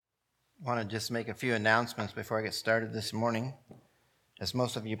I want to just make a few announcements before I get started this morning. As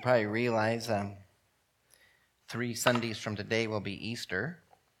most of you probably realize, 3 Sundays from today will be Easter.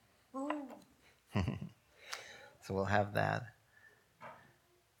 So we'll have that.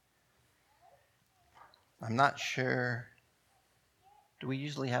 I'm not sure. Do we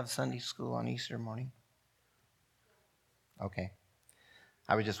usually have Sunday school on Easter morning? Okay.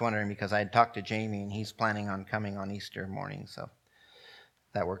 I was just wondering because I had talked to Jamie and he's planning on coming on Easter morning, so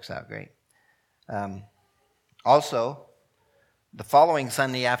that works out great. Also, the following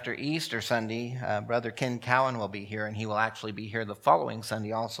Sunday after Easter Sunday, Brother Ken Cowan will be here, and he will actually be here the following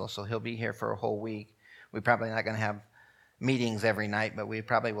Sunday also, so he'll be here for a whole week. We're probably not going to have meetings every night, but we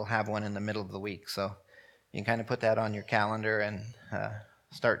probably will have one in the middle of the week, so you can kind of put that on your calendar and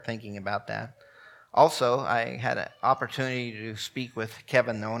start thinking about that. Also, I had an opportunity to speak with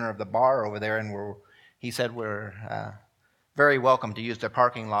Kevin, the owner of the bar over there, and he said we're very welcome to use their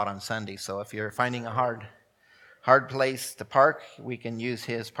parking lot on Sunday. So if you're finding a hard place to park, we can use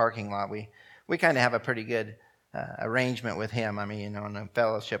his parking lot. We kind of have a pretty good arrangement with him. I mean, in a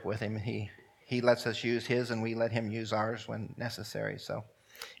fellowship with him, he lets us use his, and we let him use ours when necessary. So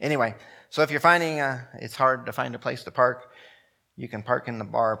anyway, so if you're finding it's hard to find a place to park, you can park in the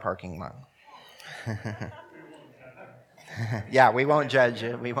bar parking lot. Yeah, we won't judge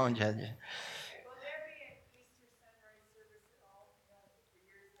you. We won't judge you.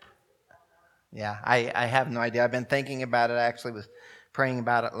 Yeah, I have no idea. I've been thinking about it. I actually was praying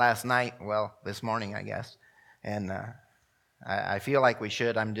about it last night. Well, this morning, I guess. And I feel like we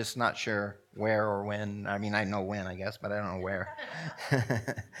should. I'm just not sure where or when. I mean, I know when, I guess, but I don't know where.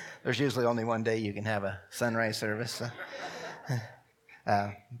 There's usually only one day you can have a sunrise service. So.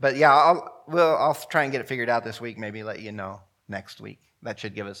 But yeah, I'll try and get it figured out this week. Maybe let you know next week. That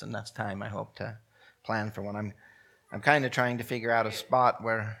should give us enough time, I hope, to plan for one. I'm kind of trying to figure out a spot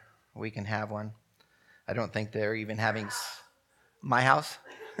where we can have one. I don't think they're even having my house.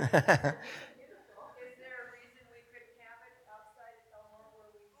 Is there a reason we couldn't have it outside of Elmore where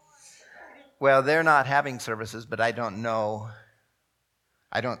we? Well, they're not having services, but I don't know.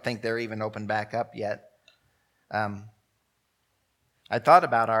 I don't think they're even open back up yet. I thought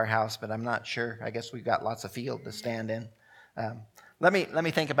about our house, but I'm not sure. I guess we've got lots of field to stand in. Let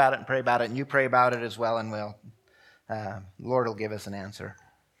me think about it and pray about it, and you pray about it as well, and Lord will give us an answer.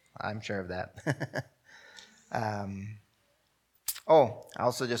 I'm sure of that. I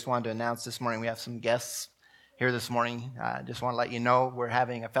also just wanted to announce this morning we have some guests here this morning. I just want to let you know we're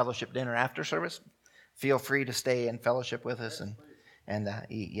having a fellowship dinner after service. Feel free to stay and fellowship with us and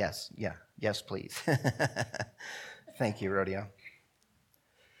eat. Yes, please. Thank you, Rodeo.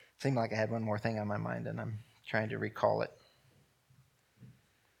 Seemed like I had one more thing on my mind, and I'm trying to recall it.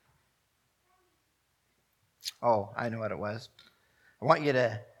 Oh, I know what it was. I want you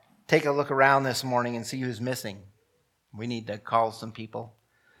to take a look around this morning and see who's missing. We need to call some people,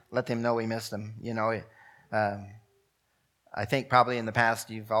 let them know we missed them. You know, I think probably in the past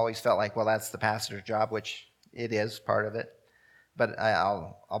you've always felt like, well, that's the pastor's job, which it is part of it. But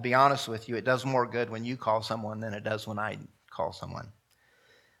I'll be honest with you, it does more good when you call someone than it does when I call someone.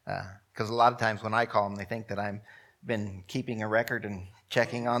 Because a lot of times when I call them, they think that I've been keeping a record and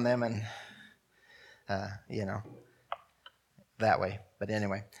checking on them and, that way. But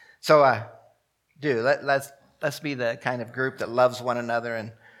anyway, so let's be the kind of group that loves one another,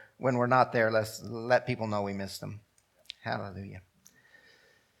 and when we're not there, let's let people know we miss them. Hallelujah.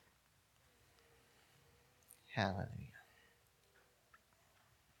 Hallelujah.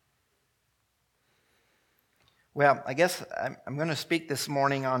 Well, I guess I'm going to speak this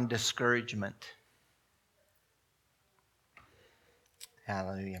morning on discouragement.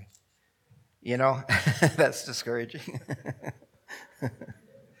 Hallelujah. You know, that's discouraging.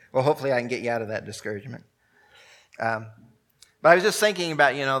 Well, hopefully I can get you out of that discouragement. But I was just thinking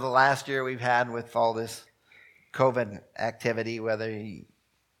about, the last year we've had with all this COVID activity, whether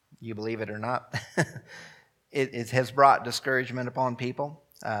you believe it or not. It has brought discouragement upon people.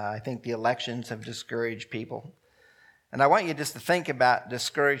 I think the elections have discouraged people. And I want you just to think about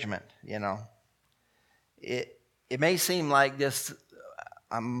discouragement, It may seem like just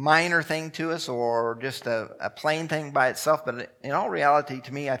a minor thing to us or just a plain thing by itself, but in all reality,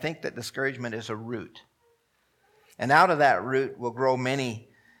 to me, I think that discouragement is a root. And out of that root will grow many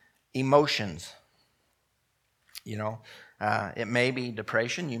emotions. It may be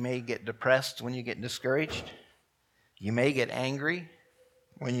depression. You may get depressed when you get discouraged. You may get angry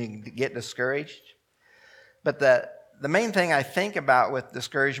when you get discouraged. But the main thing I think about with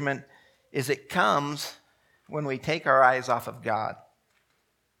discouragement is it comes when we take our eyes off of God.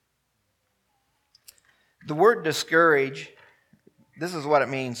 The word discourage This is what it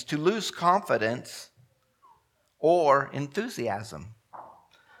means to lose confidence or enthusiasm. I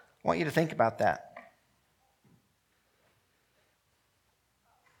want you to think about that.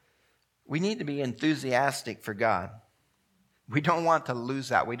 We need to be enthusiastic for God. We don't want to lose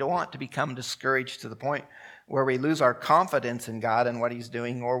that. We don't want to become discouraged to the point where we lose our confidence in God and what He's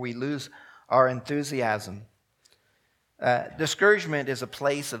doing, or we lose our enthusiasm. Discouragement is a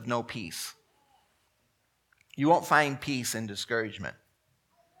place of no peace. You won't find peace in discouragement.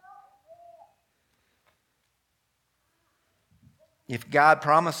 If God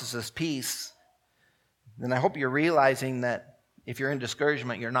promises us peace, then I hope you're realizing that if you're in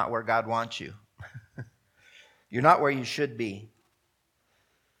discouragement, you're not where God wants you. You're not where you should be.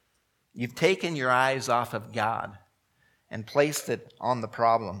 You've taken your eyes off of God and placed it on the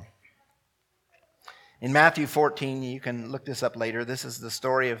problem. In Matthew 14, you can look this up later. This is the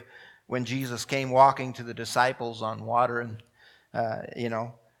story of when Jesus came walking to the disciples on water.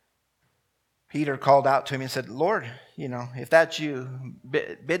 And, Peter called out to him and said, Lord, if that's you,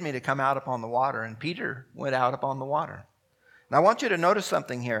 bid me to come out upon the water. And Peter went out upon the water. Now, I want you to notice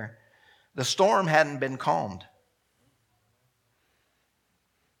something here. The storm hadn't been calmed.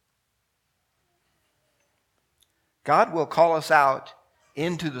 God will call us out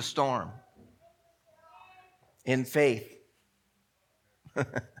into the storm in faith.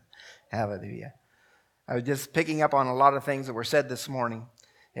 Hallelujah. I was just picking up on a lot of things that were said this morning.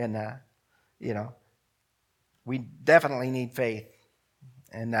 And, we definitely need faith.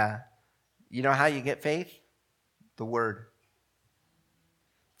 And you know how you get faith? The Word.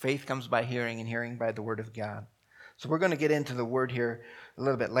 Faith comes by hearing, and hearing by the Word of God. So we're going to get into the Word here a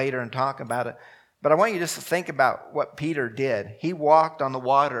little bit later and talk about it. But I want you just to think about what Peter did. He walked on the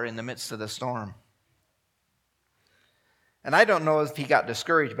water in the midst of the storm. And I don't know if he got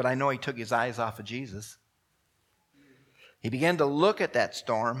discouraged, but I know he took his eyes off of Jesus. He began to look at that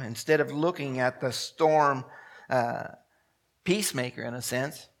storm instead of looking at the storm peacemaker, in a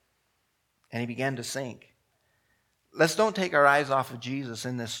sense, and he began to sink. Let's don't take our eyes off of Jesus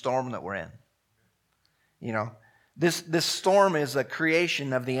in this storm that we're in. This storm is a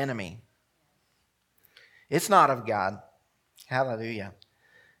creation of the enemy. It's not of God. Hallelujah.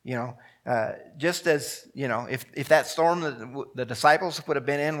 Just as, if that storm that the disciples would have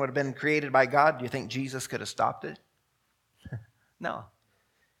been in would have been created by God, do you think Jesus could have stopped it? No.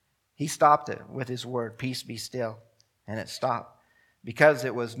 He stopped it with His word, peace be still. And it stopped because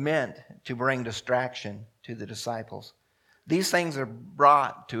it was meant to bring distraction to the disciples. These things are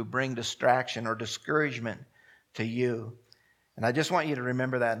brought to bring distraction or discouragement to you. And I just want you to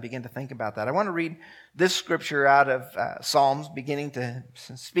remember that and begin to think about that. I want to read this scripture out of Psalms, beginning to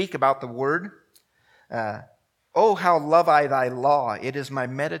speak about the word. Oh, how love I thy law. It is my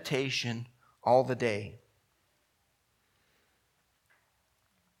meditation all the day.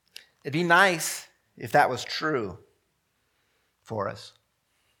 It'd be nice if that was true for us.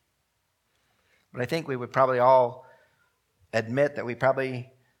 But I think we would probably all admit that we probably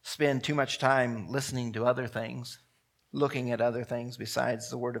spend too much time listening to other things, looking at other things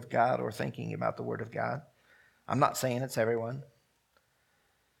besides the Word of God or thinking about the Word of God. I'm not saying it's everyone.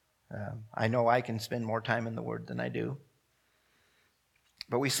 I know I can spend more time in the Word than I do.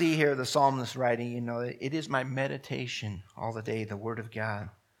 But we see here the psalmist writing, it is my meditation all the day, the Word of God.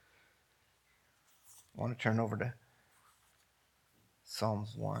 I want to turn over to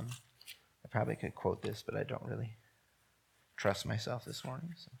Psalms 1. I probably could quote this, but I don't really trust myself this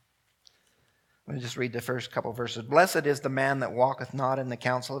morning. So let me just read the first couple verses. Blessed is the man that walketh not in the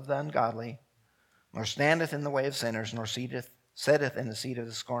counsel of the ungodly, nor standeth in the way of sinners, nor sitteth in the seat of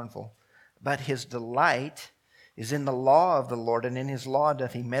the scornful. But his delight is in the law of the Lord, and in his law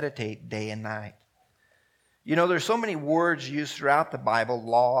doth he meditate day and night. There's so many words used throughout the Bible,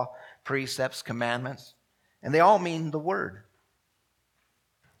 law, precepts, commandments, and they all mean the Word.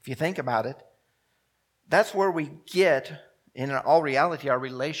 If you think about it, that's where we get, in all reality, our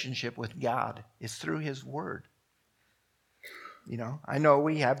relationship with God is through His Word. I know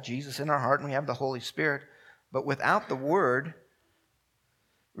we have Jesus in our heart and we have the Holy Spirit, but without the Word,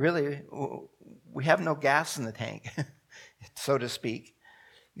 really, we have no gas in the tank, so to speak.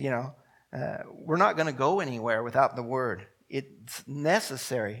 We're not going to go anywhere without the Word. It's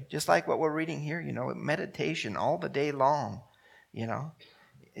necessary, just like what we're reading here, meditation all the day long.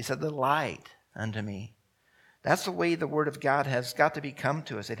 It's a delight unto me. That's the way the Word of God has got to become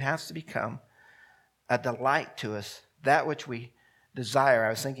to us. It has to become a delight to us, that which we desire.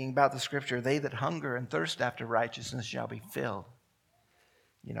 I was thinking about the scripture, they that hunger and thirst after righteousness shall be filled.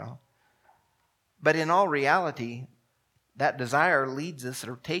 But in all reality, that desire leads us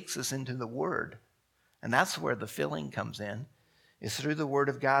or takes us into the Word. And that's where the filling comes in, is through the Word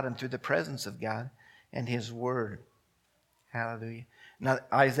of God and through the presence of God and His Word. Hallelujah. Now,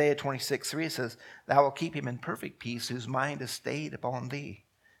 Isaiah 26:3 says, Thou wilt keep him in perfect peace, whose mind is stayed upon thee,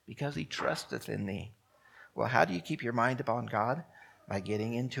 because he trusteth in thee. Well, how do you keep your mind upon God? By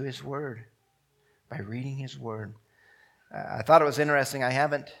getting into His Word, by reading His Word. I thought it was interesting.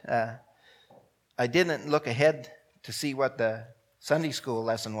 I didn't look ahead to see what the Sunday school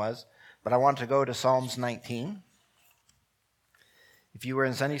lesson was, but I want to go to Psalms 19. If you were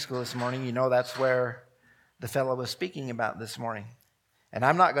in Sunday school this morning, you know that's where the fellow was speaking about this morning. And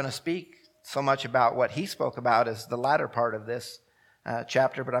I'm not going to speak so much about what he spoke about as the latter part of this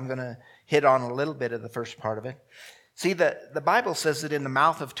chapter, but I'm going to hit on a little bit of the first part of it. See, the Bible says that in the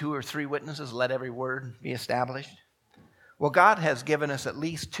mouth of 2 or 3 witnesses, let every word be established. Well, God has given us at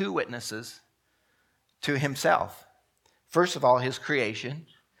least 2 witnesses to Himself. First of all, His creation,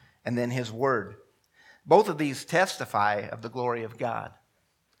 and then His Word. Both of these testify of the glory of God.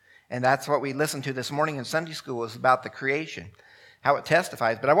 And that's what we listened to this morning in Sunday school, was about the creation, how it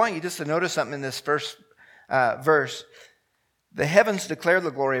testifies. But I want you just to notice something in this first verse. The heavens declare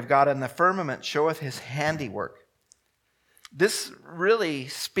the glory of God, and the firmament showeth His handiwork. This really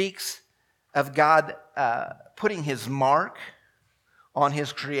speaks of God putting His mark on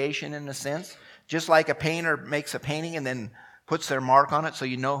His creation in a sense. Just like a painter makes a painting and then puts their mark on it so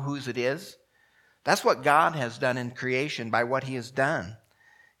you know whose it is. That's what God has done in creation by what He has done.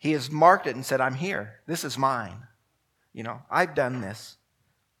 He has marked it and said, I'm here. This is mine. You know, I've done this.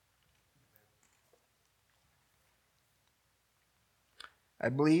 I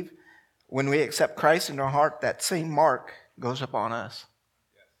believe when we accept Christ in our heart, that same mark goes upon us.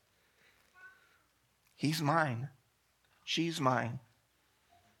 He's mine. She's mine.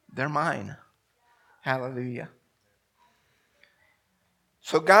 They're mine. Hallelujah.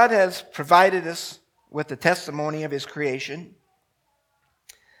 So God has provided us with the testimony of His creation,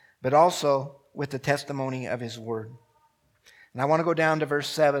 but also with the testimony of His Word. And I want to go down to verse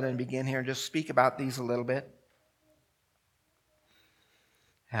 7 and begin here and just speak about these a little bit.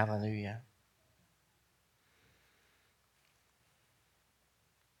 Hallelujah.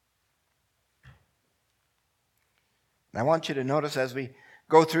 And I want you to notice as we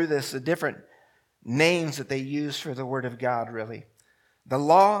go through this, the different names that they use for the Word of God, really. The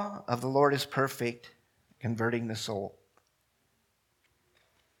law of the Lord is perfect, converting the soul.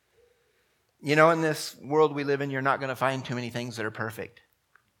 You know, in this world we live in, you're not going to find too many things that are perfect.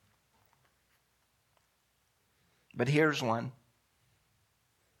 But here's one.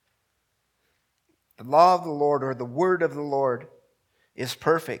 The law of the Lord, or the word of the Lord, is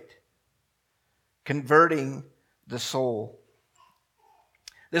perfect, converting the soul.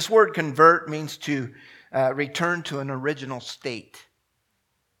 This word convert means to return to an original state.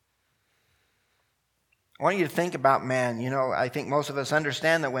 I want you to think about man. You know, I think most of us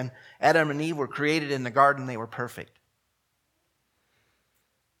understand that when Adam and Eve were created in the garden, they were perfect.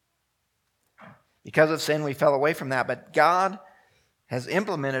 Because of sin, we fell away from that. But God has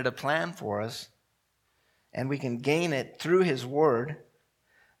implemented a plan for us, and we can gain it through His Word,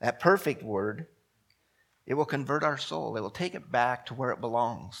 that perfect Word. It will convert our soul. It will take it back to where it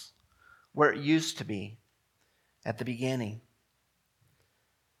belongs, where it used to be at the beginning.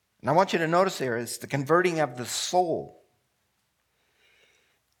 And I want you to notice there, it's the converting of the soul.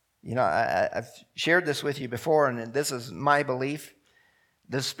 You know, I've shared this with you before, and this is my belief.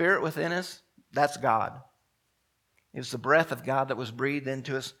 The Spirit within us, that's God. It's the breath of God that was breathed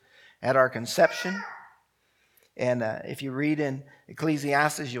into us at our conception. And if you read in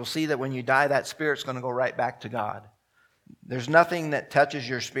Ecclesiastes, you'll see that when you die, that spirit's going to go right back to God. There's nothing that touches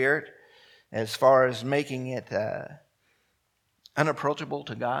your spirit as far as making it unapproachable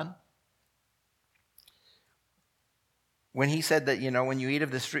to God. When He said that, you know, when you eat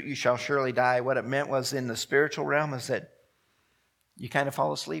of this fruit, you shall surely die, what it meant was in the spiritual realm is that you kind of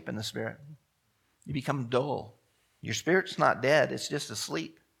fall asleep in the spirit. You become dull. Your spirit's not dead, it's just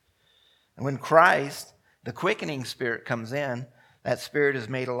asleep. And when Christ, the quickening spirit, comes in, that spirit is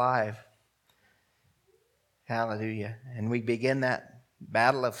made alive. Hallelujah. And we begin that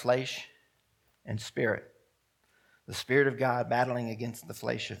battle of flesh and spirit. The Spirit of God battling against the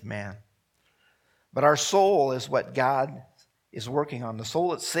flesh of man. But our soul is what God is working on. The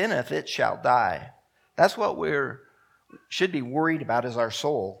soul that sinneth, it shall die. That's what we should be worried about, is our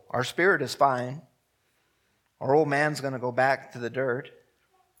soul. Our spirit is fine. Our old man's going to go back to the dirt.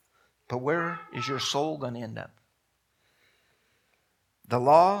 But where is your soul going to end up? The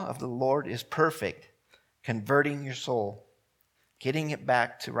law of the Lord is perfect, converting your soul, getting it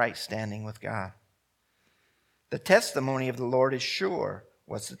back to right standing with God. The testimony of the Lord is sure.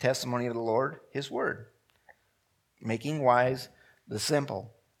 What's the testimony of the Lord? His Word. Making wise the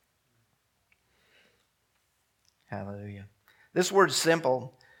simple. Hallelujah. This word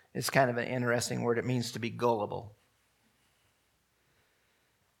simple is kind of an interesting word. It means to be gullible.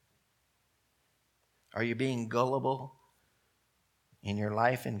 Are you being gullible in your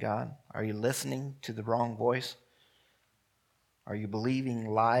life in God? Are you listening to the wrong voice? Are you believing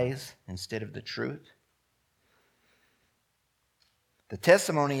lies instead of the truth? The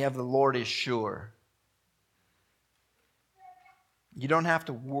testimony of the Lord is sure. You don't have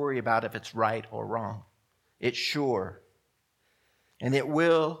to worry about if it's right or wrong. It's sure. And it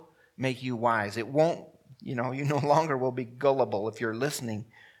will make you wise. It won't, you no longer will be gullible if you're listening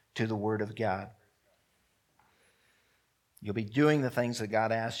to the Word of God. You'll be doing the things that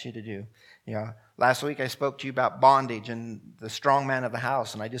God asks you to do. Last week I spoke to you about bondage and the strong man of the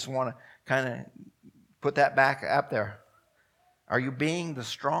house, and I just want to kind of put that back up there. Are you being the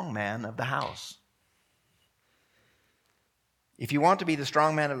strong man of the house? If you want to be the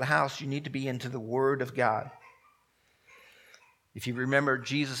strong man of the house, you need to be into the Word of God. If you remember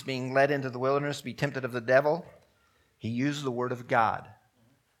Jesus being led into the wilderness to be tempted of the devil, he used the Word of God.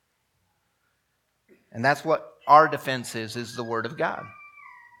 And that's what our defense is the Word of God.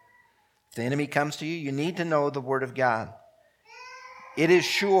 If the enemy comes to you, you need to know the Word of God. It is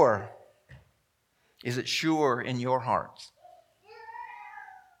sure. Is it sure in your hearts?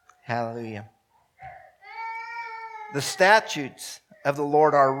 Hallelujah. The statutes of the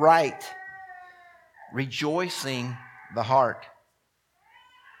Lord are right, rejoicing the heart.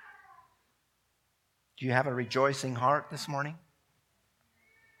 Do you have a rejoicing heart this morning?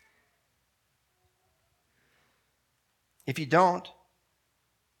 If you don't,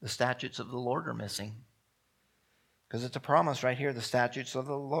 the statutes of the Lord are missing. Because it's a promise right here. The statutes of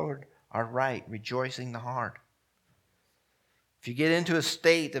the Lord are right, rejoicing the heart. If you get into a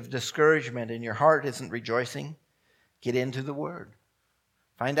state of discouragement and your heart isn't rejoicing, get into the Word.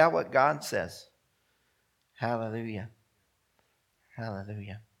 Find out what God says. Hallelujah.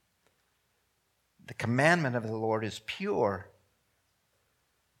 Hallelujah. The commandment of the Lord is pure,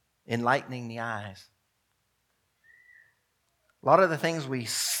 enlightening the eyes. A lot of the things we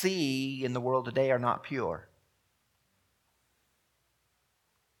see in the world today are not pure.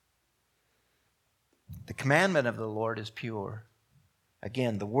 The commandment of the Lord is pure.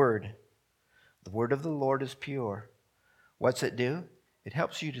 Again, the Word. The Word of the Lord is pure. What's it do? It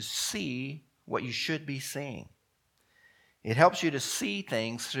helps you to see what you should be seeing. It helps you to see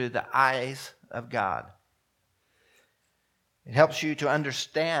things through the eyes of God. It helps you to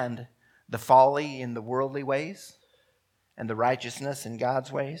understand the folly in the worldly ways and the righteousness in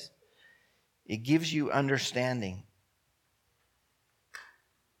God's ways. It gives you understanding.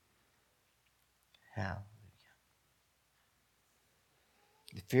 Hallelujah.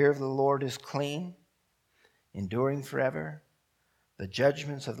 The fear of the Lord is clean, enduring forever. The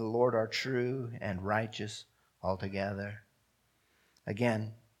judgments of the Lord are true and righteous altogether.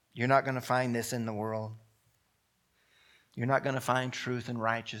 Again, you're not going to find this in the world. You're not going to find truth and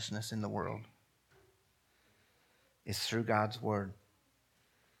righteousness in the world. It's through God's Word.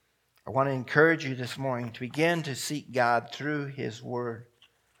 I want to encourage you this morning to begin to seek God through His Word.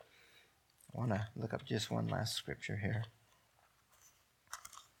 I want to look up just one last scripture here.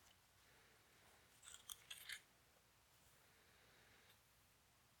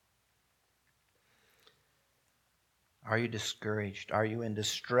 Are you discouraged? Are you in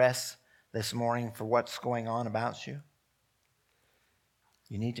distress this morning for what's going on about you?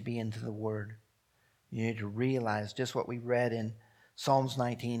 You need to be into the Word. You need to realize just what we read in Psalms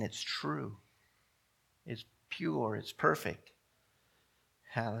 19. It's true. It's pure. It's perfect.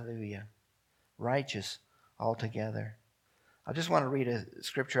 Hallelujah. Righteous altogether. I just want to read a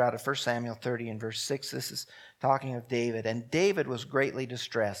scripture out of 1 Samuel 30 and verse 6. This is talking of David. And David was greatly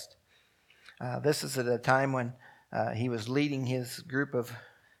distressed. This is at a time when he was leading his group of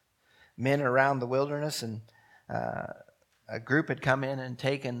men around the wilderness, and a group had come in and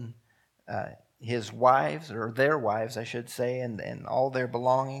taken his wives, or their wives, I should say, and all their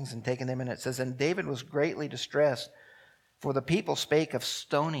belongings, and taken them. And it says, and David was greatly distressed, for the people spake of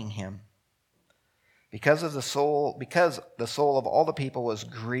stoning him, because the soul of all the people was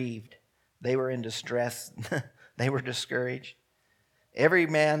grieved. They were in distress. They were discouraged. Every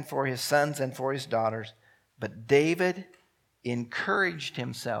man for his sons and for his daughters. But David encouraged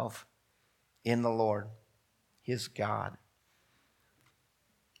himself in the Lord, his God.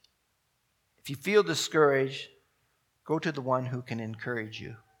 If you feel discouraged, go to the one who can encourage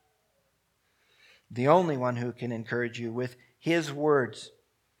you. The only one who can encourage you with His words.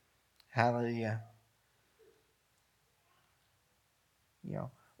 Hallelujah.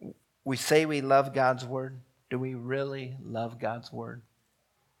 We say we love God's Word. Do we really love God's word?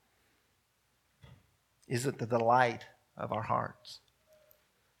 Is it the delight of our hearts?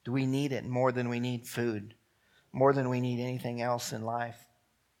 Do we need it more than we need food? More than we need anything else in life?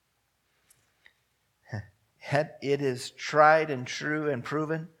 It is tried and true and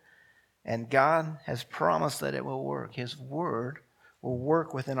proven, and God has promised that it will work. His word will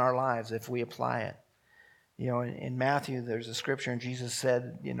work within our lives if we apply it. In Matthew, there's a scripture, and Jesus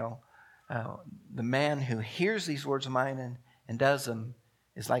said, the man who hears these words of mine and does them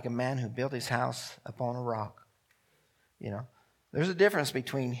is like a man who built his house upon a rock. There's a difference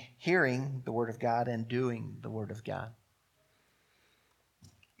between hearing the word of God and doing the word of God.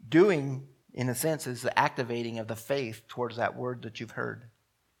 Doing, in a sense, is the activating of the faith towards that word that you've heard.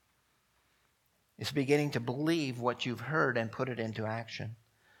 It's beginning to believe what you've heard and put it into action.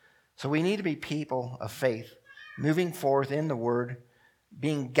 So we need to be people of faith, moving forth in the word,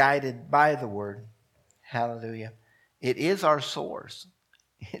 being guided by the word. Hallelujah. It is our source.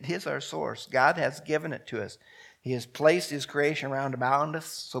 It is our source. God has given it to us. He has placed his creation round about us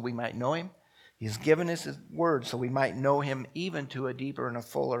so we might know him. He has given us his word so we might know him even to a deeper and a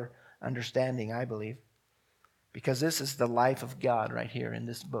fuller understanding, I believe. Because this is the life of God right here in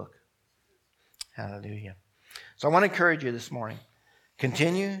this book. Hallelujah. So I want to encourage you this morning.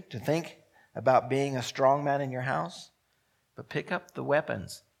 Continue to think about being a strong man in your house, but pick up the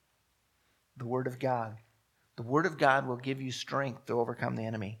weapons, the word of God. The word of God will give you strength to overcome the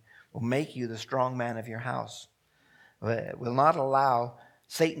enemy, will make you the strong man of your house. It will not allow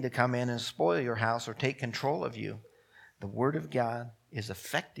Satan to come in and spoil your house or take control of you. The word of God is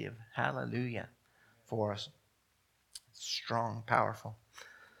effective, hallelujah, for us. Strong, powerful,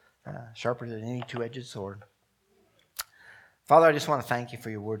 sharper than any two-edged sword. Father, I just want to thank you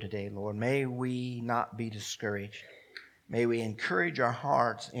for your word today, Lord. May we not be discouraged. May we encourage our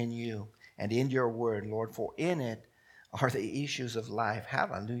hearts in you and in your word, Lord, for in it are the issues of life.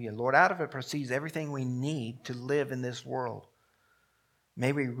 Hallelujah. Lord, out of it proceeds everything we need to live in this world.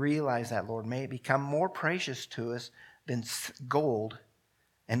 May we realize that, Lord. May it become more precious to us than gold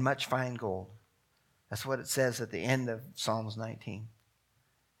and much fine gold. That's what it says at the end of Psalms 19.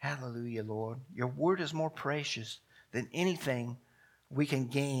 Hallelujah, Lord. Your word is more precious than anything we can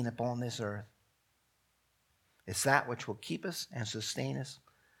gain upon this earth. It's that which will keep us and sustain us.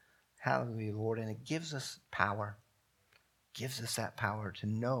 Hallelujah, Lord. And it gives us power. Gives us that power to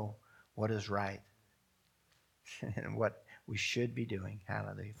know what is right and what we should be doing.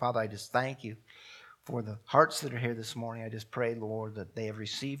 Hallelujah. Father, I just thank you for the hearts that are here this morning. I just pray, Lord, that they have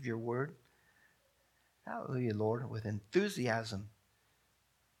received your word. Hallelujah, Lord, with enthusiasm.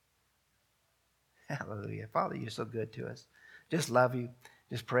 Hallelujah. Father, you're so good to us. Just love you.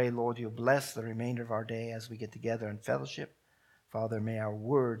 Just pray, Lord, you'll bless the remainder of our day as we get together in fellowship. Father, may our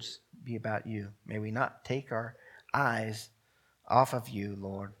words be about you. May we not take our eyes off of you,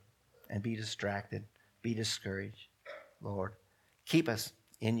 Lord, and be distracted, be discouraged. Lord, keep us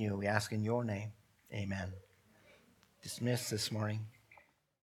in you. We ask in your name. Amen. Dismissed this morning.